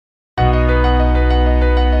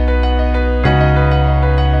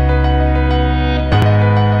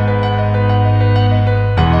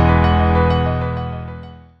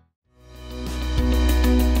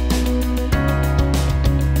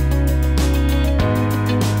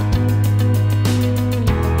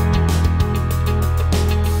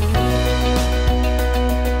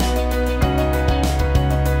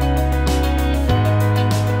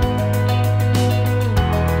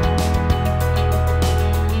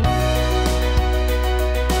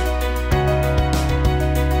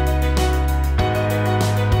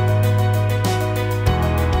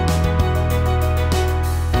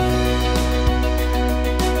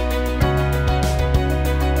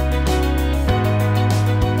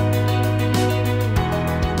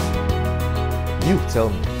tell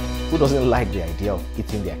me, who doesn't like the idea of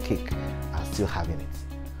eating their cake and still having it?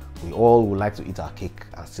 We all would like to eat our cake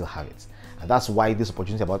and still have it. And that's why this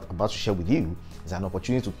opportunity I'm about to share with you is an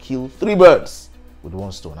opportunity to kill 3 birds with 1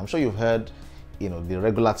 stone. I'm sure you've heard, the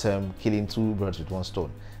regular term, killing 2 birds with 1 stone.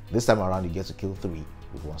 This time around, you get to kill 3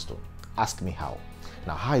 with 1 stone. Ask me how.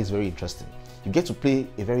 Now, how is very interesting. You get to pay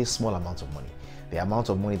a very small amount of money. The amount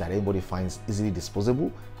of money that everybody finds easily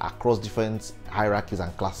disposable across different hierarchies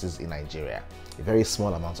and classes in Nigeria. A very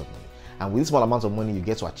small amount of money. And with this small amount of money, you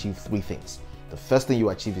get to achieve 3 things. The first thing you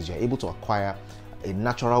achieve is you're able to acquire a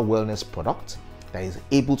natural wellness product that is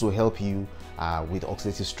able to help you with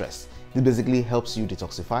oxidative stress. This basically helps you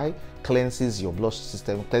detoxify, cleanses your blood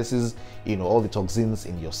system, cleanses all the toxins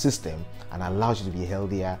in your system, and allows you to be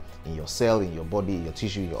healthier in your cell, in your body, in your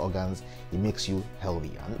tissue, in your organs. It makes you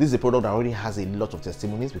healthy. And this is a product that already has a lot of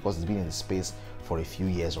testimonies because it's been in the space for a few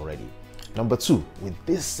years already. Number 2, with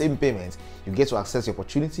this same payment, you get to access the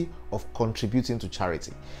opportunity of contributing to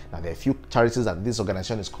charity. Now, there are a few charities that this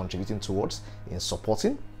organization is contributing towards in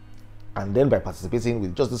supporting, and then by participating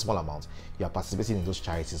with just this small amount, you are participating in those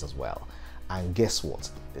charities as well. And guess what?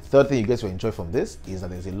 The third thing you get to enjoy from this is that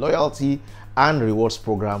there's a loyalty and rewards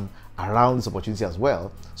program around this opportunity as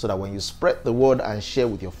well, so that when you spread the word and share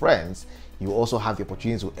with your friends, you also have the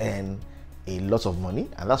opportunity to earn a lot of money,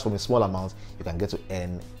 and that's from a small amount you can get to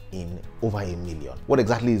earn in over $1 million. What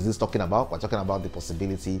exactly is this talking about? We're talking about the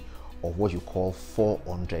possibility of what you call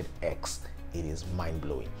 400x. It is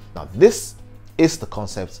mind-blowing. Now, this is the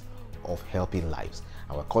concept of helping lives,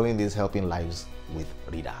 and we're calling this Helping Lives with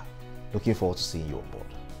Rida. Looking forward to seeing you on board.